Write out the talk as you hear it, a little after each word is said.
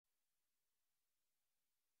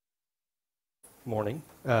morning.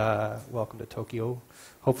 Welcome to Tokyo.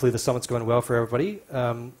 Hopefully the summit's going well for everybody.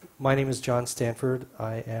 My name is John Stanford.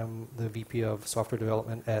 I am the VP of Software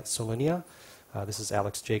Development at Solinia. This is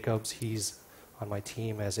Alex Jacobs. He's on my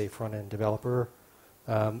team as a front-end developer.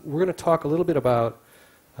 We're going to talk a little bit about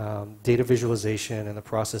data visualization and the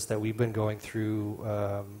process that we've been going through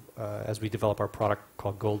as we develop our product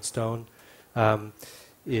called Goldstone.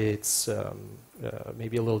 It's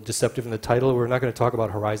maybe a little deceptive in the title. We're not going to talk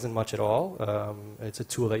about Horizon much at all. It's a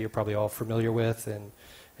tool that you're probably all familiar with,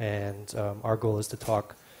 and our goal is to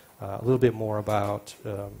talk a little bit more about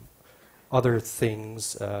other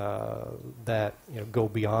things that go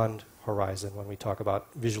beyond Horizon when we talk about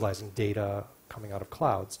visualizing data coming out of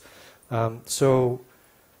clouds. So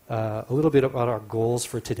a little bit about our goals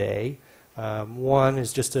for today. One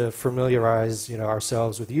is just to familiarize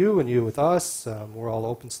ourselves with you and you with us. We're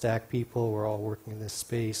all OpenStack people. We're all working in this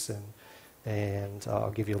space, and I'll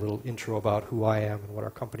give you a little intro about who I am and what our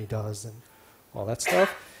company does and all that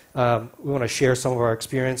stuff. We want to share some of our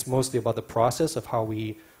experience, mostly about the process of how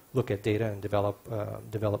we look at data and develop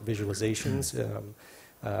visualizations.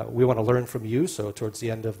 We want to learn from you, so towards the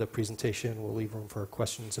end of the presentation, we'll leave room for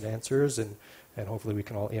questions and answers, and hopefully we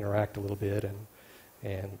can all interact a little bit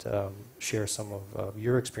and share some of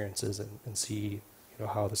your experiences and see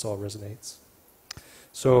how this all resonates.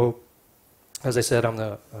 So, as I said, I'm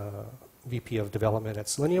the VP of Development at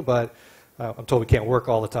Solinia, but I'm told we can't work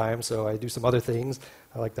all the time, so I do some other things.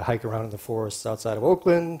 I like to hike around in the forests outside of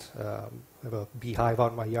Oakland. I have a beehive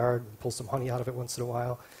out in my yard and pull some honey out of it once in a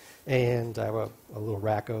while. And I have a little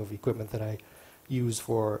rack of equipment that I use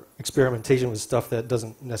for experimentation with stuff that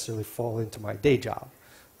doesn't necessarily fall into my day job.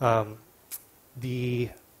 The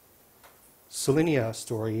Solinia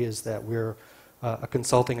story is that we're a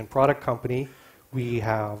consulting and product company. We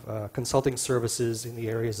have consulting services in the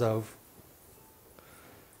areas of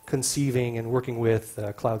conceiving and working with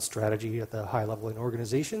cloud strategy at the high level in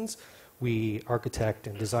organizations. We architect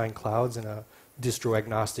and design clouds in a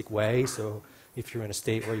distro-agnostic way. So if you're in a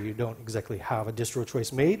state where you don't exactly have a distro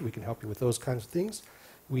choice made, we can help you with those kinds of things.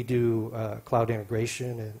 We do cloud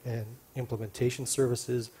integration and implementation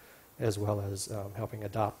services, as well as helping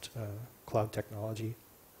adopt cloud technology.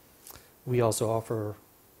 We also offer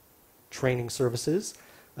training services.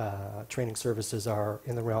 Training services are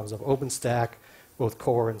in the realms of OpenStack, both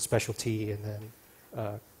core and specialty, and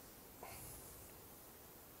then,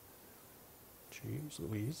 geez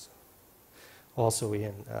Louise, also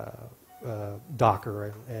in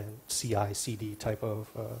Docker and CI/CD type of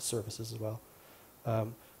services as well.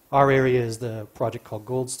 Our area is the project called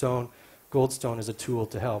Goldstone. Goldstone is a tool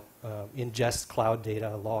to help ingest cloud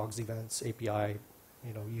data, logs, events, API,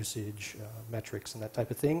 usage, metrics, and that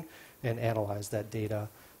type of thing, and analyze that data.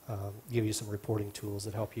 Give you some reporting tools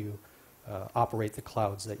that help you operate the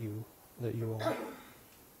clouds that you own.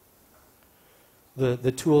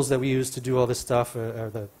 The tools that we use to do all this stuff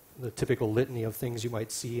are the typical litany of things you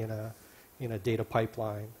might see in a data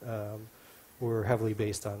pipeline. We're heavily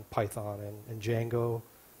based on Python and Django.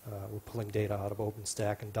 We're pulling data out of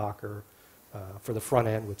OpenStack and Docker. For the front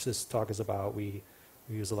end, which this talk is about, we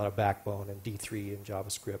use a lot of Backbone and D3 and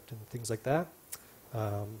JavaScript and things like that.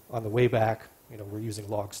 On the way back, we're using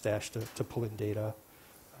Logstash to pull in data.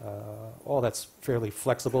 All that's fairly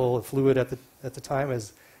flexible and fluid at the time.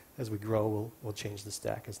 As we grow, we'll change the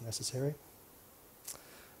stack as necessary.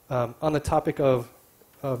 On the topic of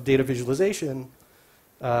data visualization,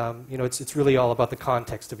 it's really all about the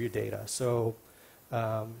context of your data. So,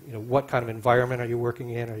 what kind of environment are you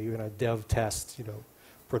working in? Are you in a dev test,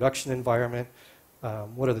 production environment?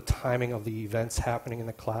 What are the timing of the events happening in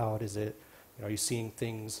the cloud? Is it, are you seeing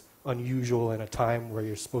things unusual in a time where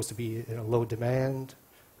you're supposed to be in a low demand?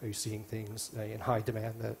 Are you seeing things in high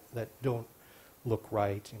demand that don't look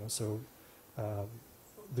right? So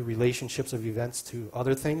the relationships of events to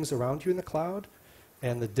other things around you in the cloud,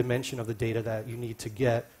 and the dimension of the data that you need to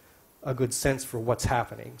get a good sense for what's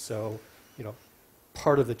happening. So,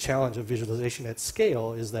 part of the challenge of visualization at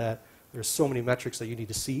scale is that there's so many metrics that you need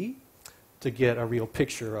to see to get a real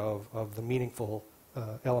picture of the meaningful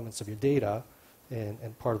elements of your data,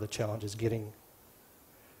 and part of the challenge is getting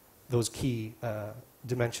those key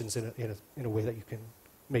dimensions in a way that you can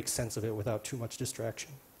make sense of it without too much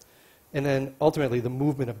distraction. And then ultimately, the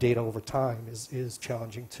movement of data over time is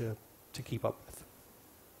challenging to keep up with.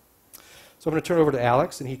 So I'm going to turn it over to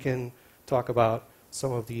Alex, and he can talk about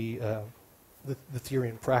some of the theory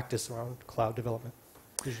and practice around cloud development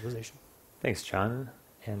visualization. Thanks, John.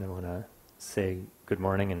 And I want to say good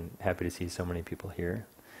morning and happy to see so many people here.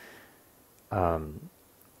 I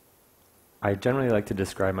generally like to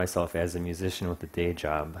describe myself as a musician with a day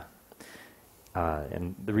job.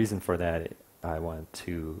 And the reason for that I want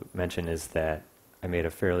to mention is that I made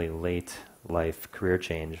a fairly late life career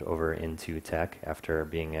change over into tech after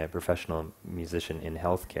being a professional musician in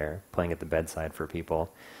healthcare, playing at the bedside for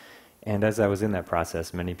people. And as I was in that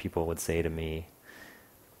process, many people would say to me,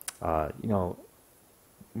 you know,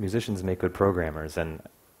 musicians make good programmers, and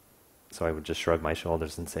so I would just shrug my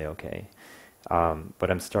shoulders and say, okay. But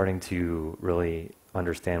I'm starting to really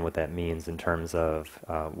understand what that means in terms of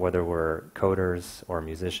whether we're coders or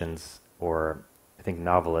musicians, or I think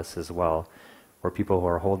novelists as well, or people who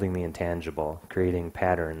are holding the intangible, creating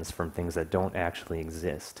patterns from things that don't actually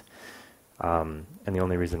exist. And the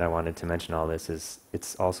only reason I wanted to mention all this is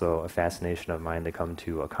it's also a fascination of mine to come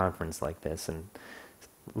to a conference like this and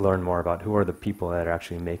learn more about who are the people that are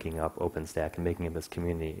actually making up OpenStack and making up this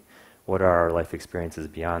community. What are our life experiences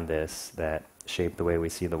beyond this that shape the way we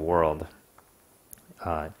see the world?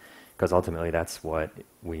 Because ultimately that's what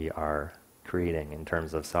we are creating in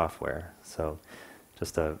terms of software. So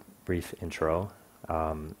just a brief intro.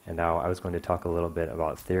 And now I was going to talk a little bit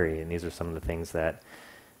about theory, and these are some of the things that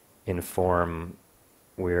inform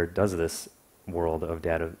where does this world of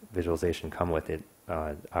data visualization come with it.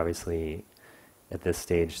 Obviously, at this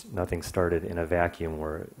stage, nothing started in a vacuum.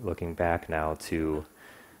 We're looking back now to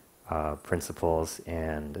principles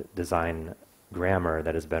and design grammar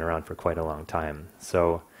that has been around for quite a long time.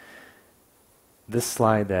 So this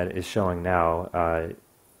slide that is showing now,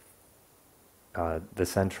 the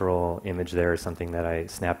central image there is something that I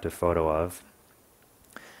snapped a photo of.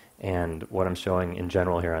 And what I'm showing in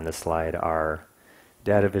general here on this slide are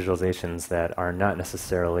data visualizations that are not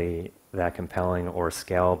necessarily that compelling or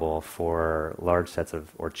scalable for large sets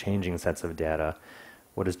of, or changing sets of data.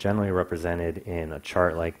 What is generally represented in a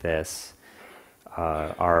chart like this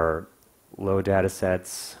are low data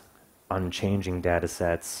sets, unchanging data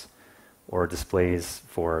sets, or displays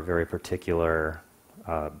for very particular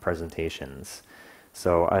presentations.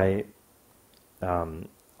 So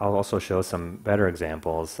I'll also show some better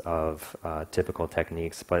examples of typical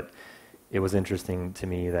techniques, but it was interesting to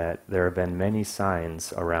me that there have been many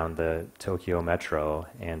signs around the Tokyo metro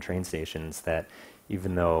and train stations that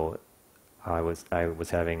even though I was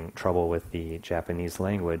having trouble with the Japanese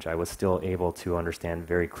language, I was still able to understand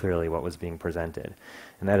very clearly what was being presented.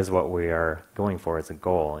 And that is what we are going for as a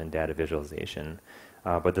goal in data visualization.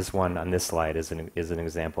 But this one on this slide is an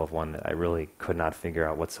example of one that I really could not figure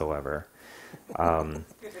out whatsoever.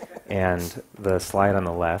 And the slide on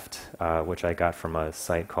the left, which I got from a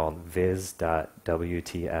site called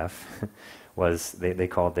viz.wtf, was they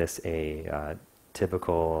called this a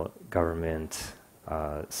typical government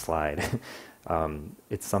slide.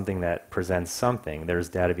 It's something that presents something. There's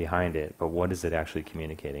data behind it, but what is it actually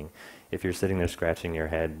communicating? If you're sitting there scratching your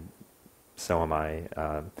head, so am I.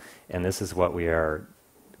 And this is what we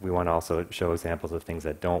want to also show examples of things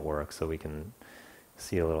that don't work so we can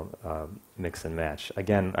see a little mix and match.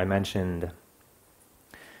 Again, I mentioned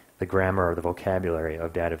the grammar or the vocabulary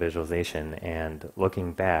of data visualization, and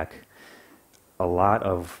looking back, a lot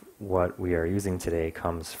of what we are using today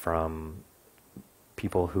comes from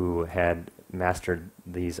people who had mastered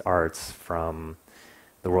these arts from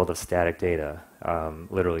the world of static data,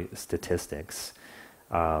 literally statistics.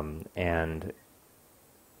 And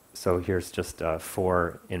so here's just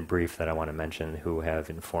 4 in brief that I want to mention who have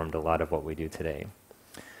informed a lot of what we do today.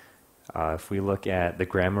 If we look at The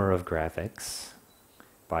Grammar of Graphics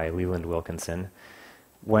by Leland Wilkinson,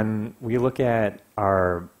 when we look at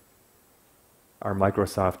our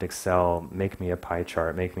Microsoft Excel, make me a pie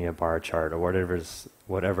chart, make me a bar chart, or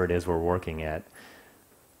whatever it is we're working at,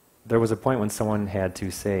 there was a point when someone had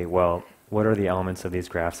to say, well, what are the elements of these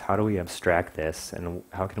graphs? How do we abstract this? And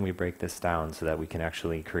how can we break this down so that we can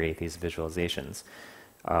actually create these visualizations?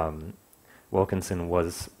 Wilkinson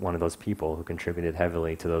was one of those people who contributed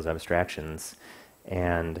heavily to those abstractions,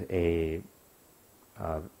 and a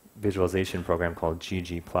visualization program called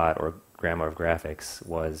ggplot, or Grammar of Graphics,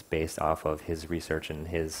 was based off of his research and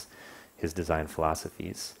his design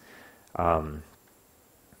philosophies.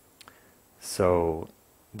 So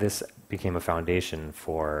this became a foundation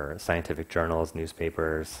for scientific journals,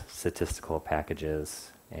 newspapers, statistical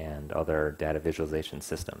packages, and other data visualization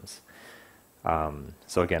systems.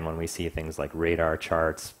 So again, when we see things like radar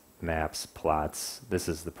charts, maps, plots, this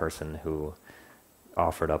is the person who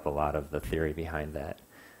offered up a lot of the theory behind that.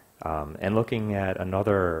 And looking at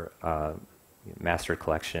another master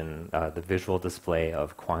collection, the visual display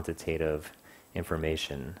of quantitative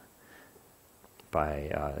information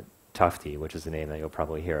by Tufte, which is a name that you'll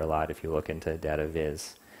probably hear a lot if you look into data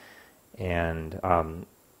viz. And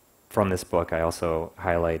from this book, I also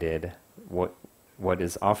highlighted what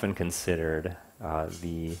is often considered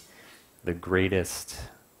the greatest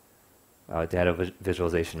data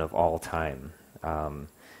visualization of all time.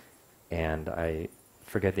 And I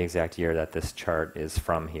forget the exact year that this chart is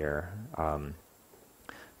from here,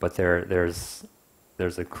 but there's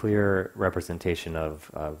a clear representation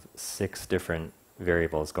of 6 different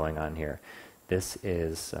variables going on here. This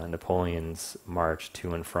is Napoleon's march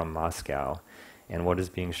to and from Moscow, and what is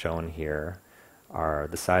being shown here are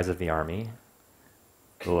the size of the army,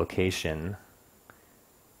 the location,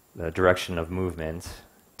 the direction of movement,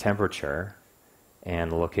 temperature,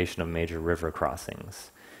 and the location of major river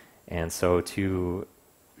crossings. And so to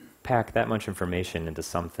pack that much information into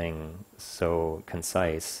something so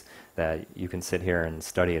concise that you can sit here and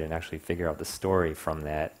study it and actually figure out the story from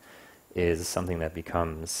that is something that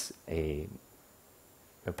becomes a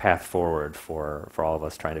path forward for all of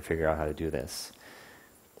us trying to figure out how to do this.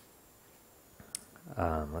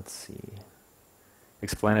 Let's see.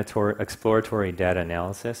 Exploratory Data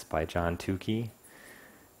Analysis by John Tukey.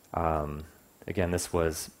 Again, this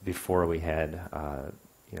was before we had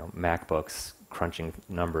MacBooks crunching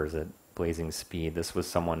numbers at blazing speed. This was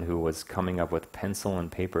someone who was coming up with pencil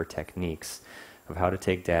and paper techniques of how to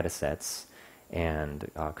take data sets and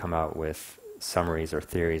come out with summaries or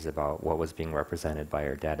theories about what was being represented by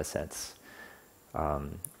our data sets.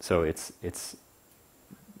 So it's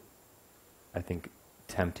I think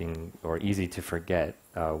tempting or easy to forget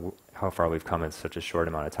how far we've come in such a short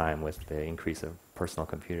amount of time with the increase of personal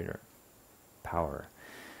computer power.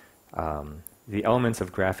 The Elements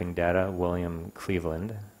of Graphing Data, William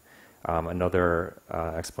Cleveland. Another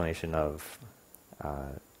explanation of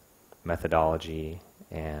methodology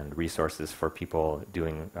and resources for people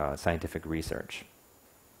doing scientific research.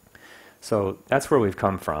 So that's where we've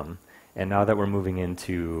come from, and now that we're moving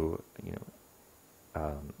into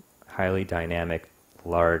highly dynamic,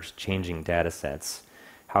 large, changing data sets,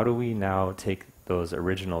 how do we now take those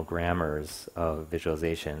original grammars of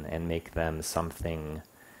visualization and make them something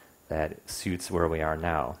that suits where we are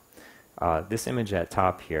now? This image at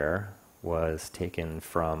top here was taken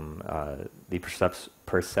from the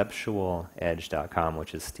perceptualedge.com,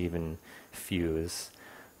 which is Stephen Few's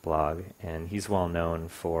blog, and he's well known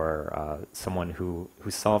for someone who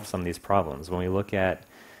solved some of these problems. When we look at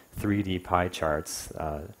 3D pie charts,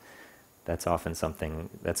 that's often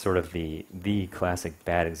something that's sort of the classic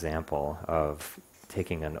bad example of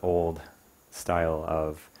taking an old style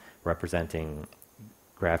of representing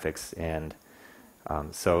graphics. And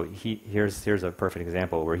so here's a perfect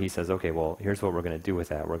example where he says, okay, well, here's what we're going to do with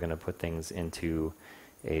that. We're going to put things into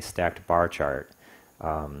a stacked bar chart,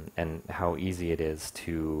 and how easy it is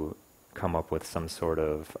to come up with some sort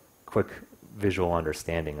of quick visual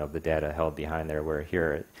understanding of the data held behind there, where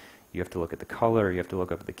here you have to look at the color, you have to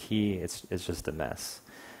look up the key, it's just a mess.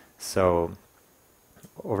 So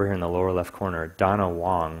over here in the lower left corner, Donna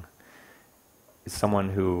Wong is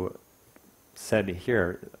someone who said,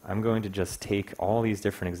 here, I'm going to just take all these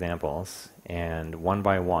different examples and one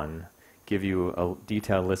by one give you a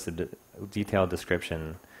detailed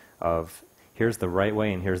description of here's the right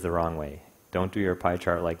way and here's the wrong way. Don't do your pie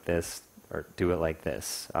chart like this, or do it like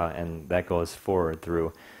this. And that goes forward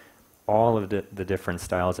through all of the different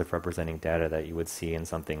styles of representing data that you would see in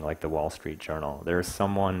something like the Wall Street Journal. There's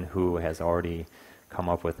someone who has already come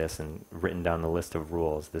up with this and written down the list of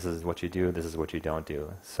rules. This is what you do, this is what you don't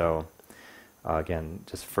do. So again,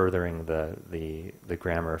 just furthering the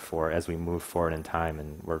grammar for as we move forward in time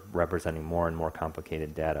and we're representing more and more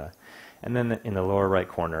complicated data. And then in the lower right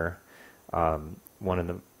corner, one of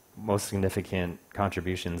the most significant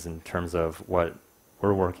contributions in terms of what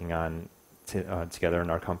we're working on together in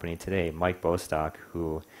our company today, Mike Bostock,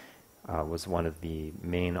 who was one of the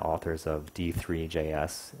main authors of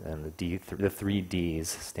D3.js, and the 3 Ds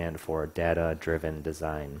stand for data-driven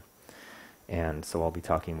design. And so I'll be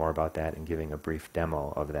talking more about that and giving a brief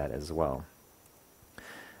demo of that as well.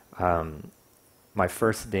 My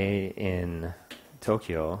first day in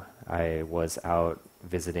Tokyo, I was out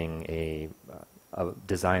visiting a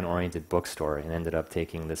design-oriented bookstore and ended up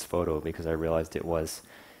taking this photo because I realized it was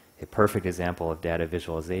a perfect example of data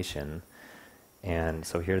visualization. And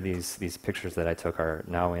so here these pictures that I took are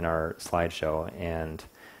now in our slideshow, and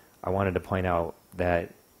I wanted to point out that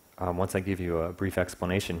once I give you a brief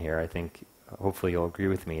explanation here, I think hopefully you'll agree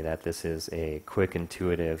with me that this is a quick,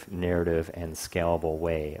 intuitive, narrative, and scalable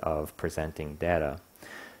way of presenting data.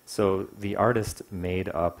 So the artist made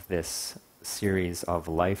up this series of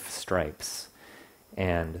life stripes,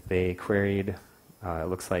 and they queried, it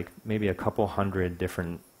looks like maybe a couple hundred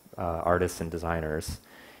different artists and designers,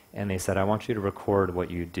 and they said, I want you to record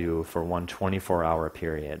what you do for one 24-hour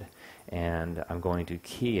period, and I'm going to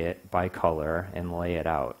key it by color and lay it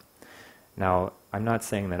out. Now, I'm not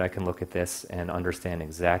saying that I can look at this and understand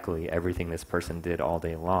exactly everything this person did all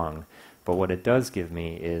day long, but what it does give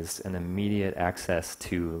me is an immediate access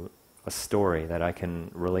to a story that I can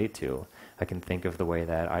relate to. I can think of the way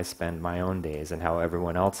that I spend my own days and how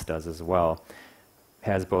everyone else does as well.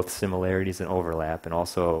 Has both similarities and overlap, and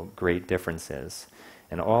also great differences.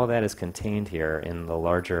 And all that is contained here in the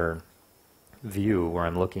larger view where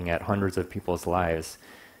I'm looking at hundreds of people's lives,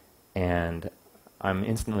 and I'm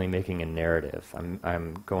instantly making a narrative.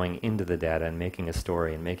 I'm going into the data and making a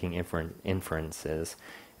story and making inferences.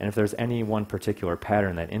 And if there's any one particular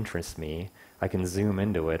pattern that interests me, I can zoom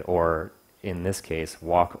into it, or in this case,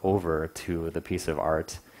 walk over to the piece of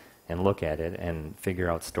art and look at it and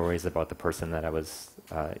figure out stories about the person that I was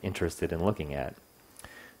interested in looking at.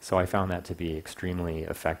 So I found that to be extremely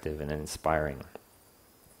effective and inspiring.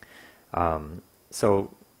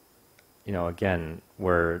 So, again,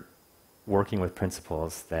 we're working with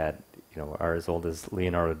principles that are as old as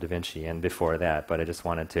Leonardo da Vinci and before that, but I just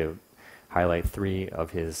wanted to highlight 3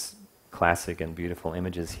 of his classic and beautiful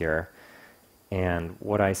images here. And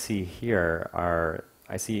what I see here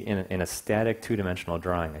I see in a static 2-dimensional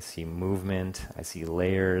drawing, I see movement, I see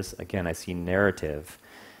layers, again, I see narrative,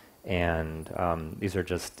 and these are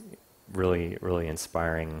just really, really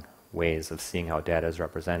inspiring ways of seeing how data is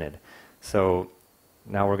represented. So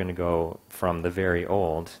now we're going to go from the very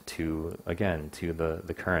old to, again, to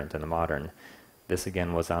the current and the modern. This,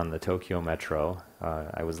 again, was on the Tokyo Metro.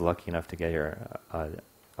 I was lucky enough to get here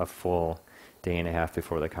a full day and a half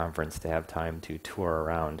before the conference to have time to tour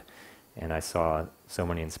around. And I saw so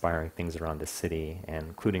many inspiring things around the city, and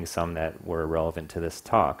including some that were relevant to this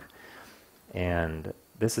talk. And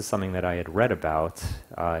this is something that I had read about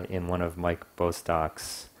in one of Mike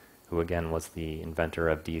Bostock's, who again was the inventor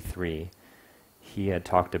of D3. He had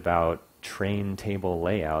talked about train table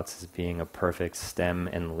layouts as being a perfect stem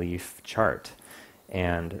and leaf chart.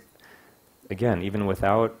 And again, even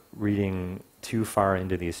without reading too far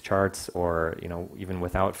into these charts, or even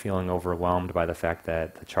without feeling overwhelmed by the fact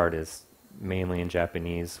that the chart is mainly in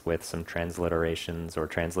Japanese with some transliterations or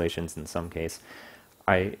translations in some case,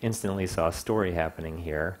 I instantly saw a story happening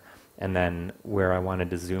here. And then where I wanted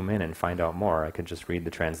to zoom in and find out more, I could just read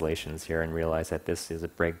the translations here and realize that this is a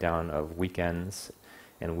breakdown of weekends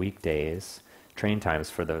and weekdays, train times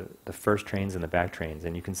for the first trains and the back trains.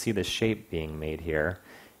 And you can see the shape being made here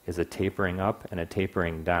is a tapering up and a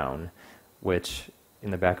tapering down, which in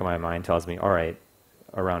the back of my mind tells me, all right,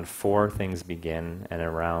 around 4 things begin, and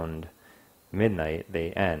around midnight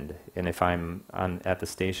they end. And if I'm at the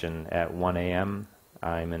station at 1 a.m.,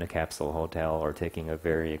 I'm in a capsule hotel or taking a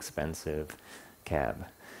very expensive cab.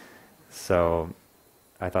 So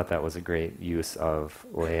I thought that was a great use of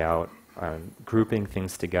layout, grouping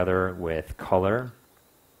things together with color,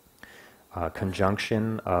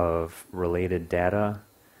 conjunction of related data.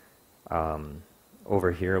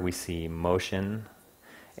 Over here we see motion,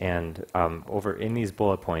 and over in these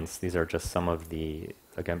bullet points, these are just some of the,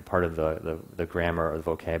 again, part of the grammar or the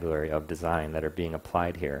vocabulary of design that are being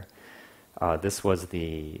applied here. This was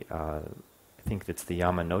I think it's the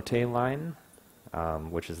Yamanote line,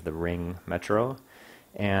 which is the ring metro,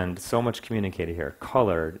 and so much communicated here.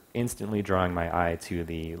 Color, instantly drawing my eye to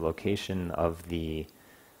the location of the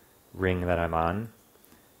ring that I'm on.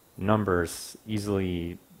 Numbers,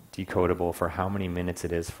 easily decodable for how many minutes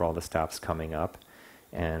it is for all the stops coming up.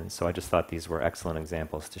 And so I just thought these were excellent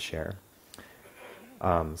examples to share.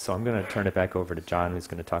 So I'm going to turn it back over to John, who's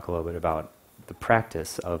going to talk a little bit about the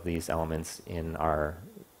practice of these elements in our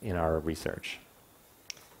research.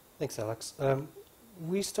 Thanks, Alex.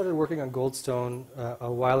 We started working on Goldstone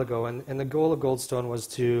a while ago, and the goal of Goldstone was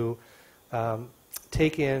to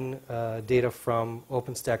take in data from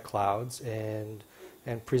OpenStack clouds and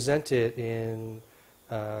present it in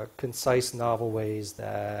concise, novel ways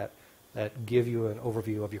that give you an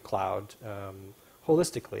overview of your cloud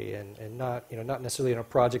holistically, and not necessarily in a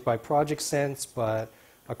project by project sense, but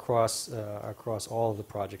across all of the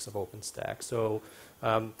projects of OpenStack. So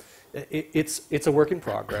it's a work in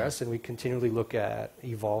progress, and we continually look at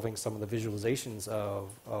evolving some of the visualizations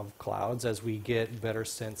of clouds as we get better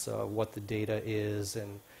sense of what the data is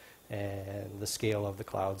and the scale of the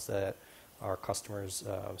clouds that our customers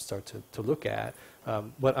start to look at.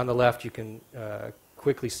 But on the left, you can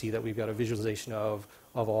quickly see that we've got a visualization of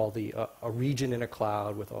all the a region in a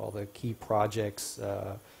cloud with all the key projects,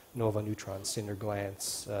 Nova, Neutron, Cinder,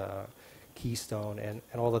 Glance, Keystone, and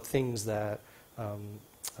all the things that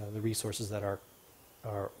the resources that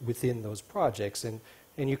are within those projects, and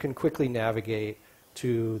you can quickly navigate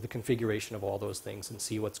to the configuration of all those things and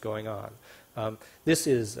see what's going on. This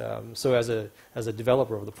is, so as a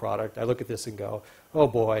developer of the product, I look at this and go, oh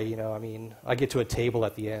boy, you know, I mean, I get to a table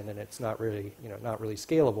at the end and it's not really, you know, not really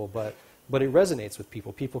scalable, but it resonates with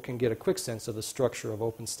people. People can get a quick sense of the structure of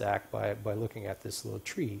OpenStack by looking at this little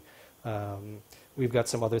tree. We've got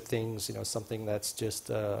some other things, you know, something that's just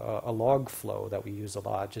a log flow that we use a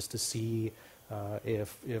lot just to see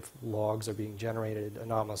if logs are being generated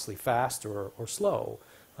anomalously fast or slow.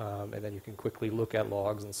 And then you can quickly look at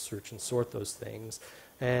logs and search and sort those things.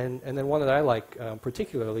 And then one that I like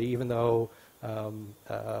particularly, even though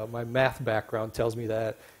my math background tells me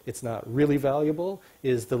that it's not really valuable,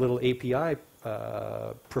 is the little API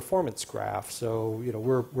performance graph. So, you know,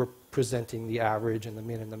 we're presenting the average and the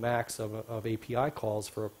min and the max of API calls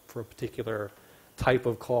for a particular type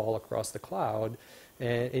of call across the cloud.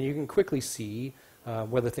 And you can quickly see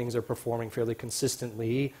whether things are performing fairly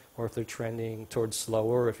consistently or if they're trending towards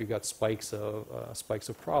slower, if you've got spikes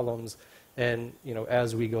of problems. And, you know,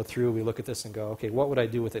 as we go through, we look at this and go, okay, what would I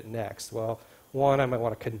do with it next? Well, one, I might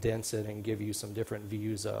want to condense it and give you some different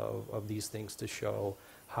views of these things to show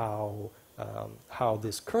how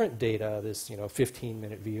this current data, this, you know,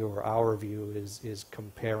 15-minute view or hour view is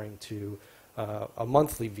comparing to a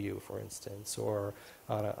monthly view, for instance, or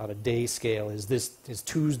on a day scale. Is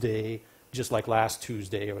Tuesday just like last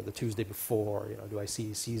Tuesday or the Tuesday before? You know, do I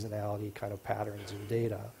see seasonality kind of patterns in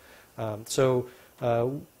data?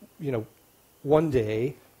 You know, one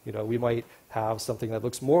day, you know, we might have something that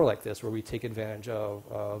looks more like this, where we take advantage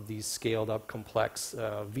of these scaled up complex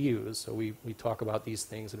views. So we talk about these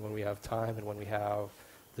things, and when we have time and when we have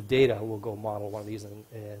the data, we'll go model one of these,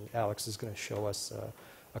 and Alex is going to show us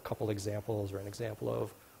a couple examples or an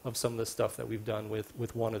example of some of the stuff that we've done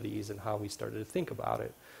with one of these and how we started to think about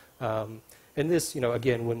it. And this, you know,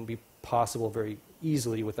 again, wouldn't be possible very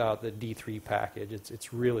easily without the D3 package.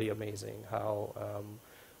 It's really amazing how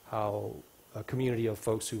a community of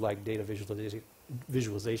folks who like data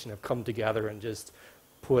visualization have come together and just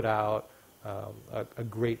put out a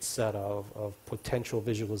great set of potential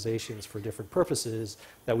visualizations for different purposes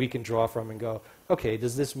that we can draw from and go, okay,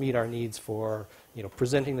 does this meet our needs for, you know,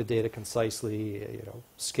 presenting the data concisely, you know,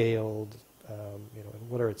 scaled, you know, and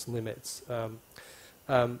what are its limits?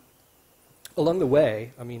 Along the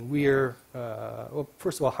way, I mean, well,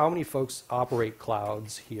 first of all, how many folks operate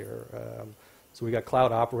clouds here? So we got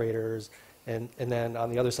cloud operators, and then on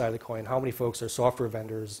the other side of the coin, how many folks are software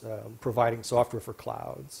vendors providing software for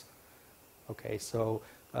clouds? Okay, so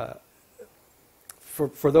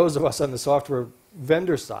for those of us on the software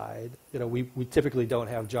vendor side, you know, we typically don't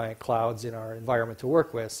have giant clouds in our environment to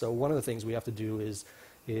work with. So one of the things we have to do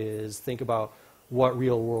is think about what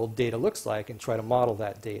real world data looks like and try to model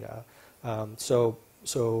that data. So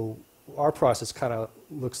our process kind of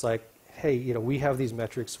looks like, hey, you know, we have these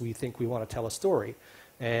metrics, we think we want to tell a story.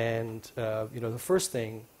 And, you know, the first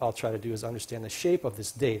thing I'll try to do is understand the shape of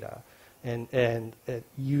this data and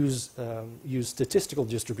use statistical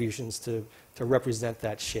distributions to represent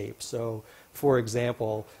that shape. So, for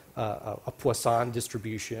example, a Poisson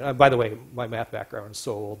distribution. By the way, my math background is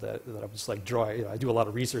so old that I'm just like drawing. You know, I do a lot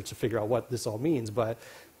of research to figure out what this all means, but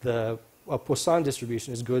a Poisson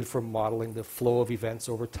distribution is good for modeling the flow of events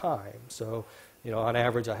over time. So, you know, on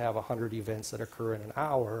average, I have 100 events that occur in an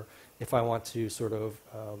hour. If I want to sort of,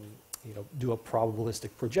 you know, do a probabilistic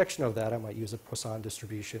projection of that, I might use a Poisson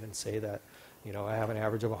distribution and say that, you know, I have an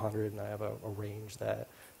average of 100 and I have a range that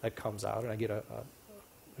comes out, and I get a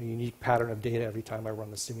unique pattern of data every time I run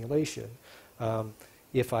the simulation.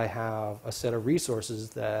 If I have a set of resources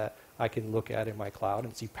that I can look at in my cloud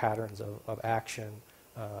and see patterns of action,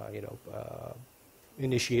 you know,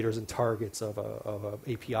 initiators and targets of a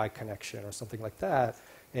API connection or something like that,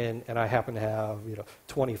 and I happen to have, you know,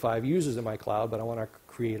 25 users in my cloud, but I want to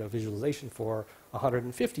create a visualization for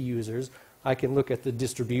 150 users, I can look at the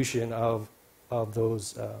distribution of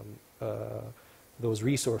those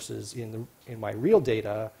resources in my real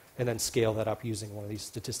data and then scale that up using one of these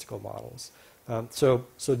statistical models. So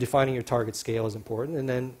defining your target scale is important, and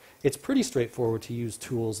then it's pretty straightforward to use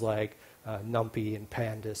tools like NumPy and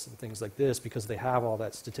Pandas and things like this, because they have all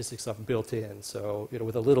that statistics stuff built in. So, you know,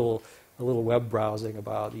 with a little web browsing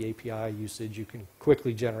about the API usage, you can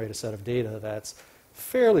quickly generate a set of data that's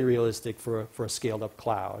fairly realistic for a scaled up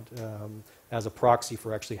cloud as a proxy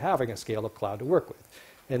for actually having a scaled up cloud to work with.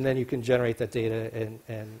 And then you can generate that data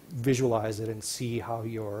and visualize it and see how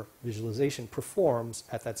your visualization performs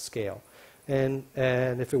at that scale. And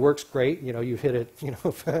if it works, great. You know, you've hit it. You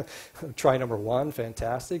know, try number one,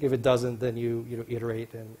 fantastic. If it doesn't, then you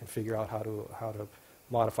iterate and figure out how to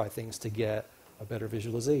modify things to get a better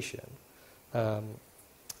visualization.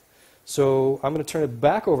 So I'm going to turn it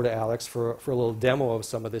back over to Alex for a little demo of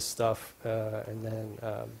some of this stuff, and then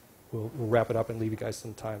we'll wrap it up and leave you guys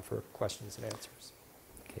some time for questions and answers.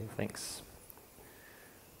 Okay, thanks.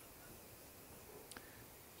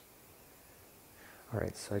 All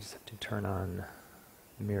right, so I just have to turn on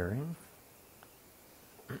mirroring.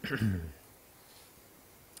 And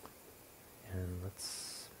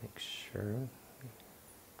let's make sure.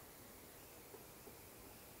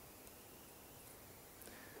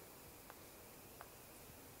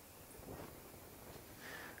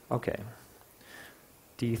 Okay.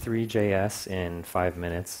 D3.js in 5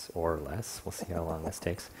 minutes or less. We'll see how long this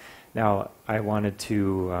takes. Now, I wanted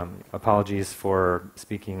to, apologies for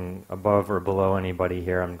speaking above or below anybody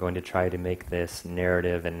here. I'm going to try to make this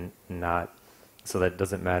narrative and not, so that it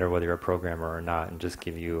doesn't matter whether you're a programmer or not, and just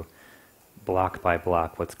give you block by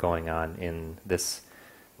block what's going on in this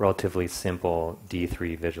relatively simple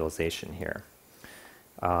D3 visualization here.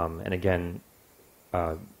 And again,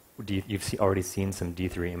 you've already seen some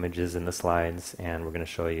D3 images in the slides, and we're going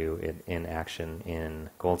to show you it in action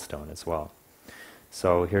in Goldstone as well.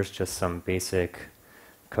 So here's just some basic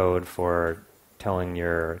code for telling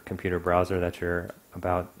your computer browser that your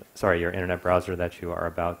internet browser that you are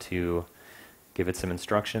about to give it some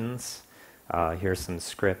instructions. Here's some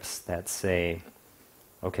scripts that say,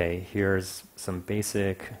 okay, here's some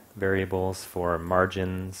basic variables for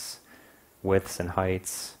margins, widths, and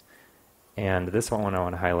heights. And this one I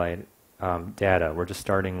want to highlight, data. We're just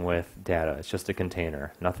starting with data. It's just a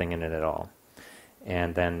container, nothing in it at all.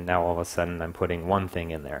 And then now all of a sudden I'm putting one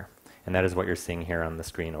thing in there. And that is what you're seeing here on the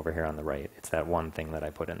screen over here on the right. It's that one thing that I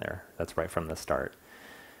put in there. That's right from the start.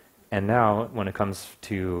 And now when it comes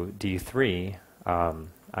to D3,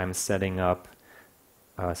 I'm setting up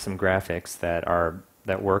some graphics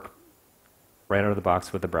that work right out of the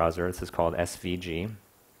box with the browser. This is called SVG.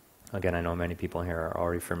 Again, I know many people here are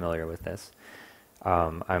already familiar with this.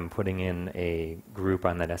 I'm putting in a group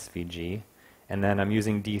on that SVG, and then I'm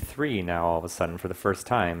using D3 now all of a sudden for the first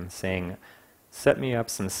time, saying, set me up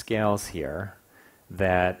some scales here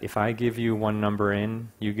that if I give you one number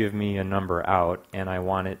in, you give me a number out, and I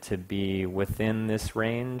want it to be within this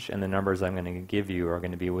range, and the numbers I'm going to give you are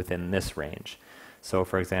going to be within this range. So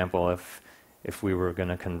for example, if we were going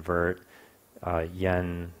to convert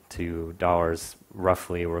yen to dollars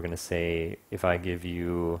roughly, we're going to say, if I give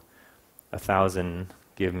you 1,000,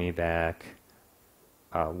 give me back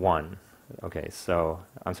 1. Okay, so,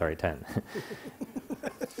 I'm sorry, 10.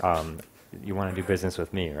 You want to do business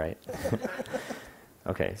with me, right?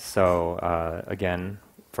 Okay, so again,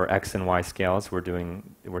 for x and y scales,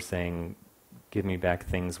 we're saying, give me back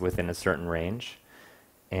things within a certain range.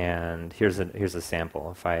 And here's a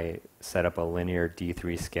sample. If I set up a linear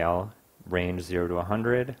D3 scale, range 0 to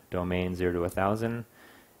 100, domain 0 to 1,000,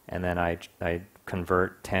 and then I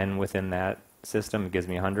convert 10 within that system, it gives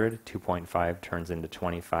me 100. 2.5 turns into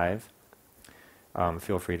 25.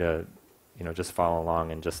 Feel free to just follow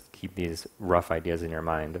along and just keep these rough ideas in your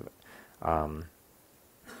mind. And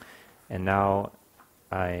now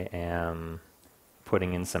I am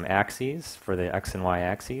putting in some axes for the x and y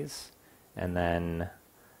axes, and then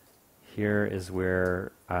here is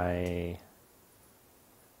where I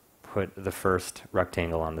put the first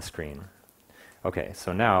rectangle on the screen. Okay,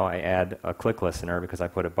 so now I add a click listener because I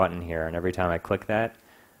put a button here, and every time I click that,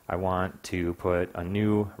 I want to put a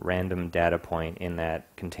new random data point in that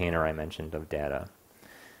container I mentioned of data.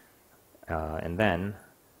 And then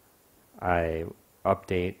I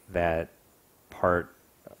update that part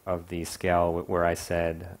of the scale where I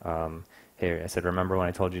said, hey, I said, remember when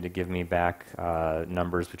I told you to give me back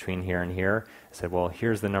numbers between here and here? I said, well,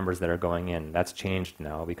 here's the numbers that are going in. That's changed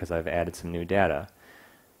now because I've added some new data.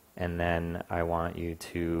 And then I want you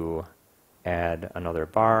to add another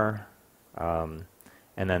bar. And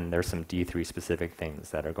then there's some D3 specific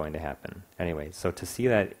things that are going to happen. Anyway, so to see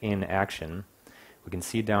that in action, we can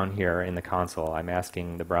see down here in the console, I'm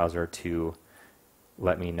asking the browser to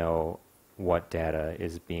let me know what data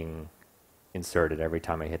is being inserted every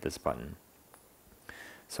time I hit this button.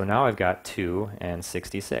 So now I've got 2 and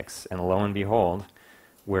 66, and lo and behold,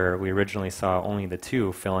 where we originally saw only the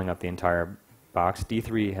 2 filling up the entire box,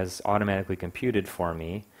 D3 has automatically computed for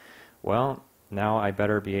me. Well, now I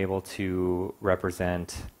better be able to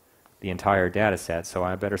represent the entire data set, so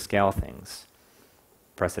I better scale things.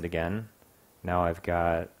 Press it again. Now I've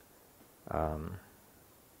got, let's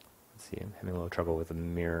see, I'm having a little trouble with the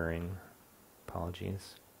mirroring.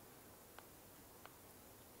 Apologies.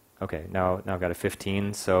 Okay, now I've got a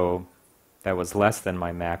 15, so that was less than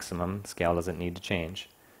my maximum. Scale doesn't need to change.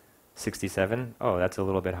 67, oh, that's a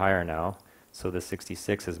little bit higher now. So the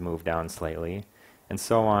 66 has moved down slightly, and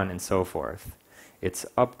so on and so forth. it's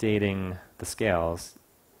updating the scales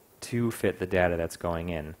to fit the data that's going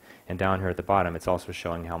in. And down here at the bottom, it's also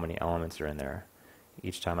showing how many elements are in there.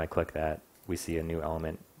 Each time I click that, we see a new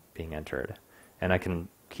element being entered. And I can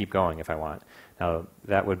keep going if I want. Now,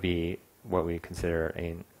 that would be what we consider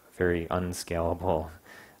a very unscalable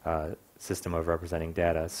system of representing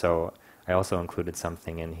data. So I also included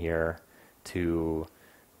something in here to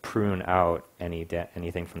prune out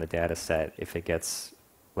anything from the data set if it gets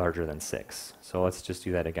larger than 6. So let's just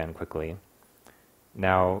do that again quickly.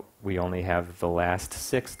 Now we only have the last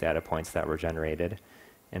 6 data points that were generated.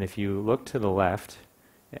 And if you look to the left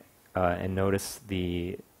and notice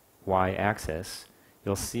the y-axis,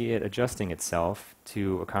 you'll see it adjusting itself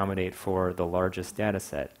to accommodate for the largest data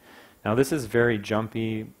set. Now this is very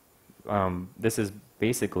jumpy. This is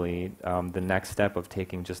basically the next step of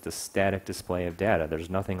taking just a static display of data. There's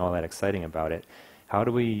nothing all that exciting about it. How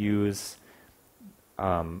do we use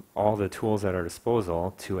all the tools at our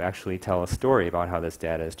disposal to actually tell a story about how this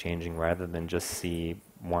data is changing rather than just see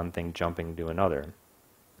one thing jumping to another?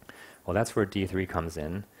 Well, that's where D3 comes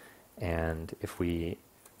in. And if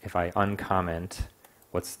I uncomment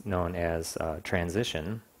what's known as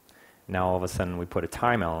transition, now all of a sudden we put a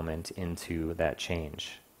time element into that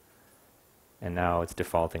change. And now it's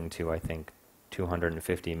defaulting to, I think,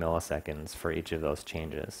 250 milliseconds for each of those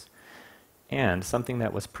changes. And something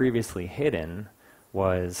that was previously hidden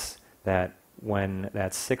was that when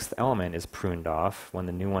that 6th element is pruned off, when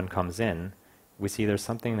the new one comes in, we see there's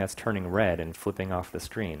something that's turning red and flipping off the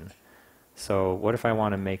screen. So what if I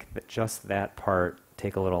want to make just that part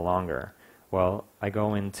take a little longer? Well, I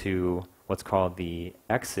go into what's called the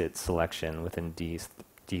exit selection within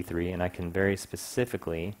D3, and I can very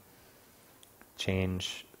specifically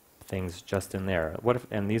change things just in there. What if,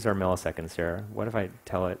 and these are milliseconds here, what if I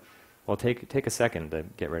tell it, well, take a second to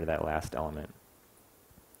get rid of that last element.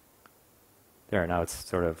 There, now it's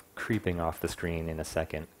sort of creeping off the screen in a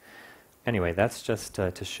second. Anyway, that's just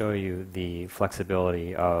to show you the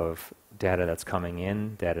flexibility of data that's coming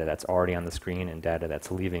in, data that's already on the screen, and data that's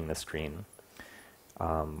leaving the screen.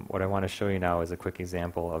 What I want to show you now is a quick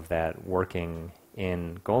example of that working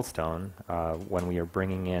in Goldstone when we are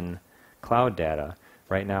bringing in cloud data.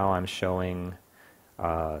 Right now I'm showing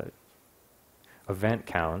event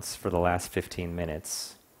counts for the last 15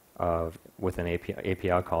 minutes with an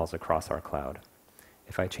API calls across our cloud.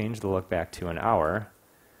 If I change the look back to an hour,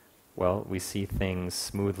 well, we see things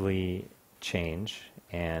smoothly change.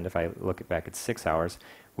 And if I look back at 6 hours,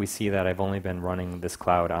 we see that I've only been running this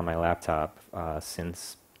cloud on my laptop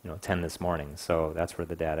since 10 this morning. So that's where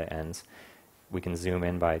the data ends. We can zoom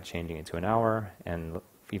in by changing it to an hour, and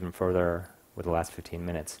even further with the last 15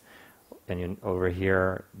 minutes. And over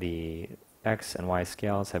here, the X and Y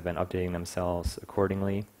scales have been updating themselves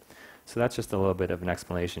accordingly. So that's just a little bit of an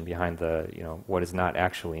explanation behind the, what is not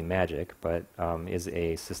actually magic, but is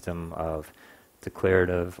a system of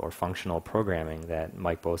declarative or functional programming that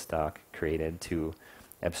Mike Bostock created to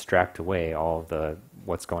abstract away all of the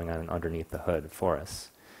what's going on underneath the hood for us.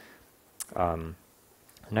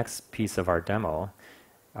 Next piece of our demo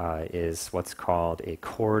is what's called a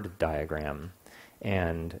chord diagram.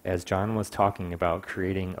 And as John was talking about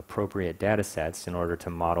creating appropriate data sets in order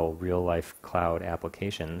to model real-life cloud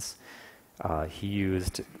applications, he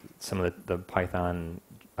used some of the Python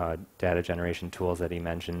data generation tools that he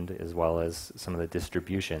mentioned, as well as some of the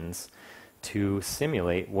distributions, to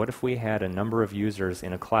simulate what if we had a number of users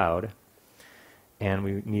in a cloud and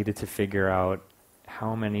we needed to figure out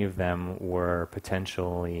how many of them were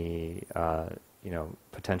potentially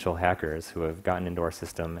potential hackers who have gotten into our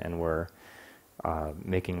system and were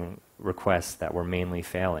making requests that were mainly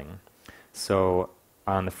failing. So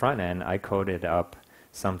on the front end, I coded up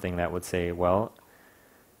something that would say, well,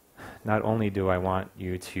 not only do I want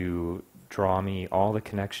you to draw me all the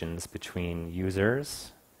connections between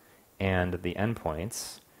users and the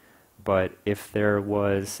endpoints, but if there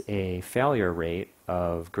was a failure rate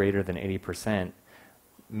of greater than 80%,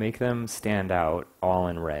 make them stand out all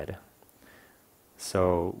in red.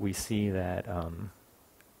 So we see that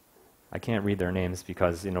I can't read their names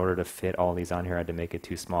because in order to fit all these on here I had to make it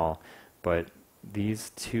too small, but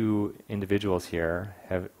these two individuals here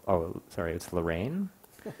have, it's Lorraine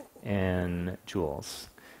and Jules.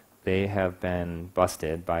 They have been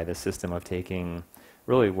busted by the system of taking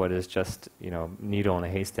really what is just needle in a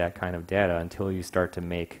haystack kind of data until you start to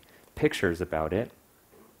make pictures about it,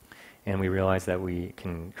 and we realize that we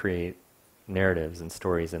can create narratives and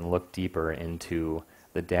stories and look deeper into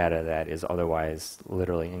the data that is otherwise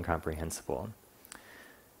literally incomprehensible.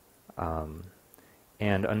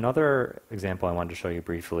 And another example I wanted to show you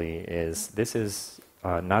briefly is this is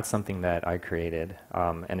not something that I created.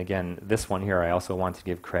 And again, this one here, I also want to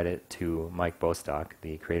give credit to Mike Bostock,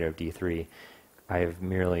 the creator of D3. I have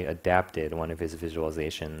merely adapted one of his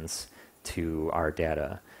visualizations to our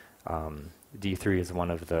data. D3 is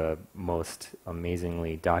one of the most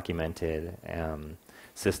amazingly documented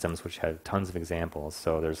systems which have tons of examples.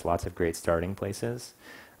 So there's lots of great starting places,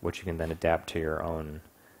 which you can then adapt to your own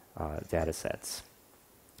data sets.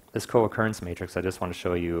 This co-occurrence matrix, I just want to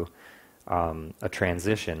show you a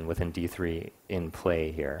transition within D3 in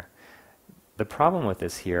play here. The problem with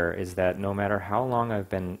this here is that no matter how long I've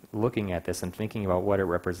been looking at this and thinking about what it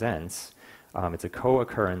represents, it's a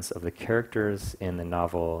co-occurrence of the characters in the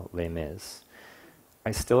novel Les Mis.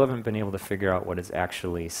 I still haven't been able to figure out what it's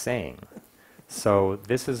actually saying. So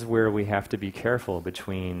this is where we have to be careful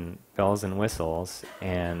between bells and whistles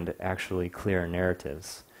and actually clear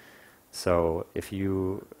narratives. So if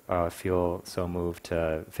you feel so moved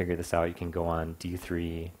to figure this out, you can go on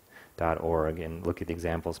D3.org and look at the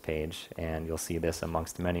examples page, and you'll see this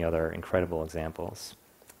amongst many other incredible examples.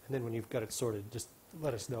 And then when you've got it sorted, just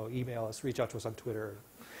let us know, email us, reach out to us on Twitter.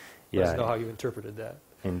 Yeah, let us know how you interpreted that.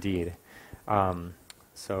 Indeed.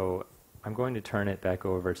 So I'm going to turn it back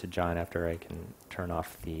over to John after I can turn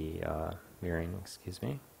off the mirroring, excuse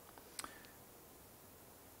me.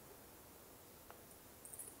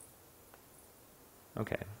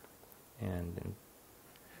 Okay, and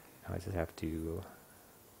now I just have to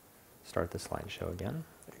start the slideshow again.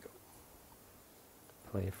 There you go.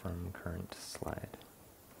 Play from current slide.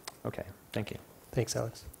 Okay, thank you. Thanks,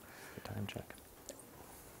 Alex. Time check.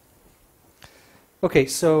 Okay,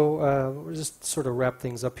 so we'll just sort of wrap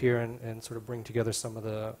things up here and sort of bring together some of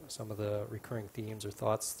the recurring themes or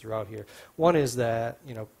thoughts throughout here. One is that,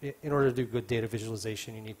 you know, in order to do good data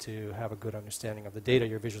visualization, you need to have a good understanding of the data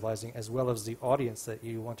you're visualizing as well as the audience that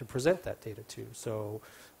you want to present that data to. So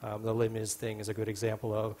the Les Mis thing is a good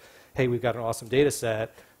example of, hey, we've got an awesome data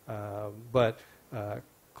set, but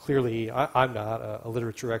clearly I'm not a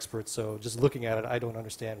literature expert, so just looking at it, I don't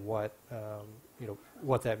understand what you know,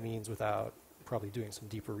 what that means without probably doing some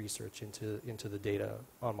deeper research into the data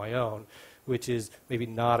on my own, which is maybe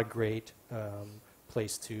not a great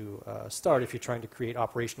place to start if you're trying to create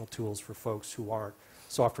operational tools for folks who aren't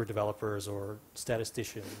software developers or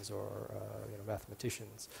statisticians or you know,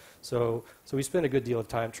 mathematicians. So we spend a good deal of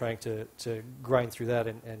time trying to grind through that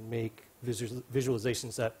and make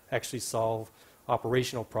visualizations that actually solve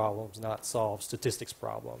operational problems, not solve statistics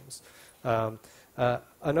problems.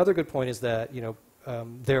 Another good point is that, you know,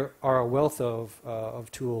 there are a wealth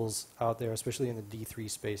of tools out there, especially in the D3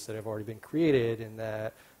 space, that have already been created, and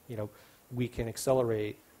that, you know, we can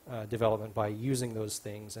accelerate development by using those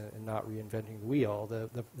things and not reinventing the wheel.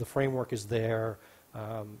 The framework is there.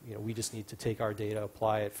 You know, we just need to take our data,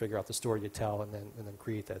 apply it, figure out the story to tell, and then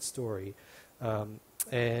create that story.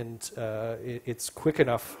 It's quick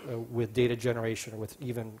enough with data generation or with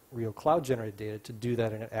even real cloud-generated data to do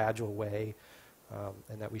that in an agile way,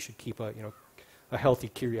 and that we should keep a, you know, a healthy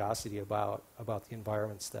curiosity about the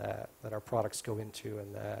environments that our products go into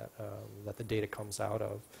and that the data comes out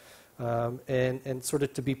of, and sort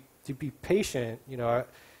of to be patient. You know,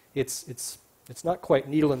 it's not quite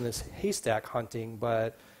needle in this haystack hunting,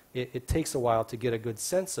 but it takes a while to get a good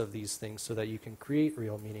sense of these things so that you can create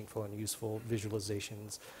real meaningful and useful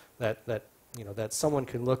visualizations that you know, that someone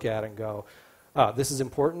can look at and go, this is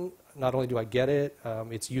important. Not only do I get it,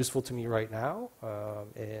 it's useful to me right now,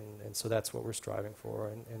 and so that's what we're striving for.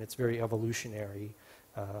 And it's very evolutionary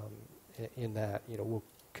in that, you know, we'll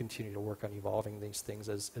continue to work on evolving these things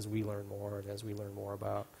as we learn more and as we learn more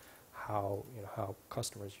about how, you know, how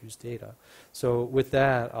customers use data. So with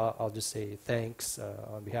that, I'll just say thanks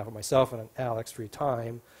on behalf of myself and Alex for your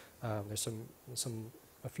time. There's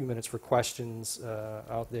a few minutes for questions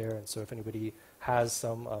out there, and so if anybody has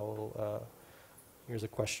some, here's a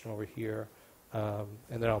question over here, and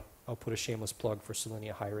then I'll put a shameless plug for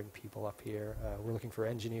Selenia hiring people up here. We're looking for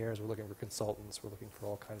engineers, we're looking for consultants, we're looking for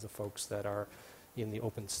all kinds of folks that are in the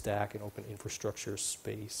OpenStack and open infrastructure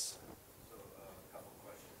space. So a couple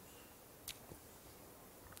questions.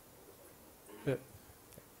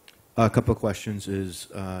 A couple of questions is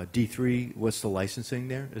D3, what's the licensing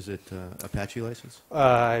there? Is it Apache license?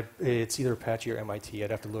 It's either Apache or MIT.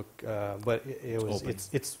 I'd have to look, but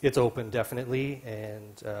it's open definitely,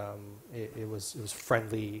 and it was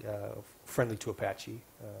friendly to Apache.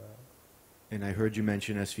 And I heard you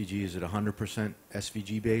mention SVG. Is it 100%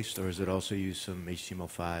 SVG based, or is it also use some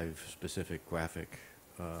HTML5 specific graphic?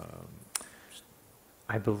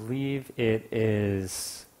 I believe it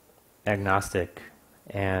is agnostic,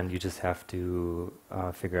 and you just have to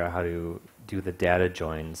figure out how to do the data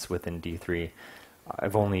joins within D3.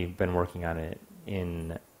 I've only been working on it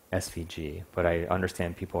in SVG, but I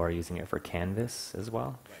understand people are using it for Canvas as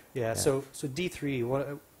well. Yeah, so D3,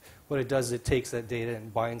 what it does is it takes that data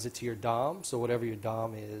and binds it to your DOM. So whatever your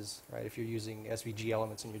DOM is, right? If you're using SVG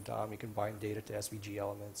elements in your DOM, you can bind data to SVG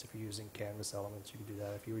elements. If you're using Canvas elements, you can do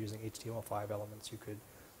that. If you were using HTML5 elements, you could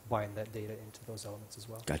bind that data into those elements as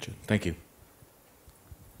well. Gotcha. Thank you.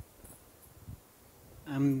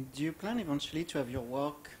 Do you plan eventually to have your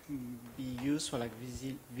work be used for like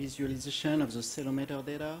visualization of the ceilometer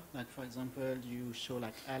data? Like for example, you show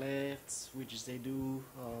like alerts, which they do,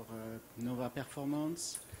 or Nova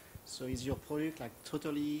performance. So is your product like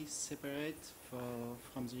totally separate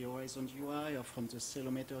from the Horizon UI or from the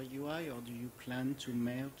ceilometer UI, or do you plan to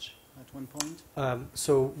merge at one point?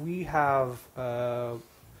 So we have a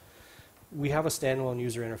standalone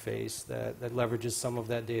user interface that leverages some of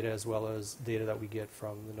that data as well as data that we get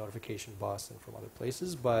from the notification bus and from other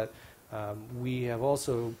places. But we have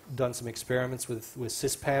also done some experiments with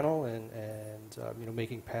syspanel and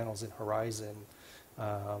making panels in Horizon.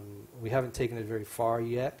 We haven't taken it very far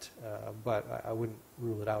yet, but I wouldn't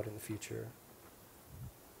rule it out in the future.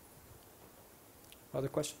 Other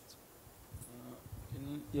questions?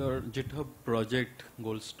 In your GitHub project,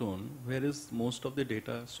 Goldstone, where is most of the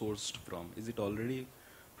data sourced from? Is it already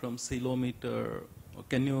from ceilometer?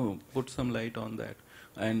 Can you put some light on that?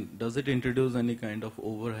 And does it introduce any kind of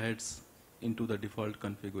overheads into the default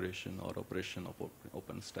configuration or operation of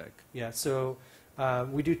OpenStack? Yeah, so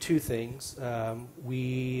we do two things.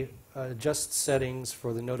 We adjust settings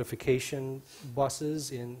for the notification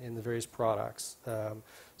buses in the various products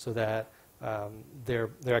so that they're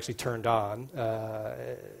actually turned on,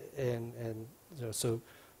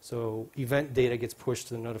 so event data gets pushed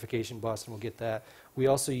to the notification bus, and we'll get that. We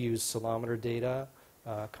also use ceilometer data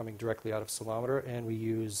coming directly out of ceilometer, and we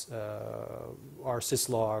use our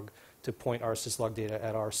syslog to point our syslog data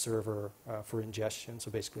at our server for ingestion. So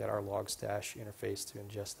basically, at our Logstash interface to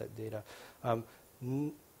ingest that data.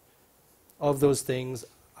 Of those things,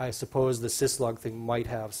 I suppose the syslog thing might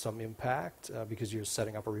have some impact because you're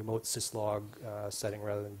setting up a remote syslog setting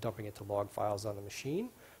rather than dumping it to log files on the machine.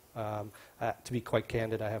 To be quite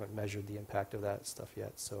candid, I haven't measured the impact of that stuff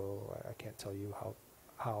yet, so I can't tell you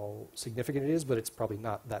how significant it is, but it's probably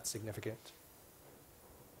not that significant.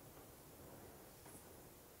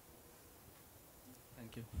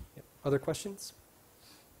 Thank you. Yep. Other questions?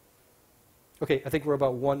 Okay, I think we're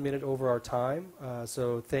about 1 minute over our time,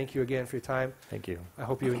 so thank you again for your time. Thank you. I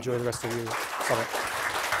hope you enjoy the rest of your summit.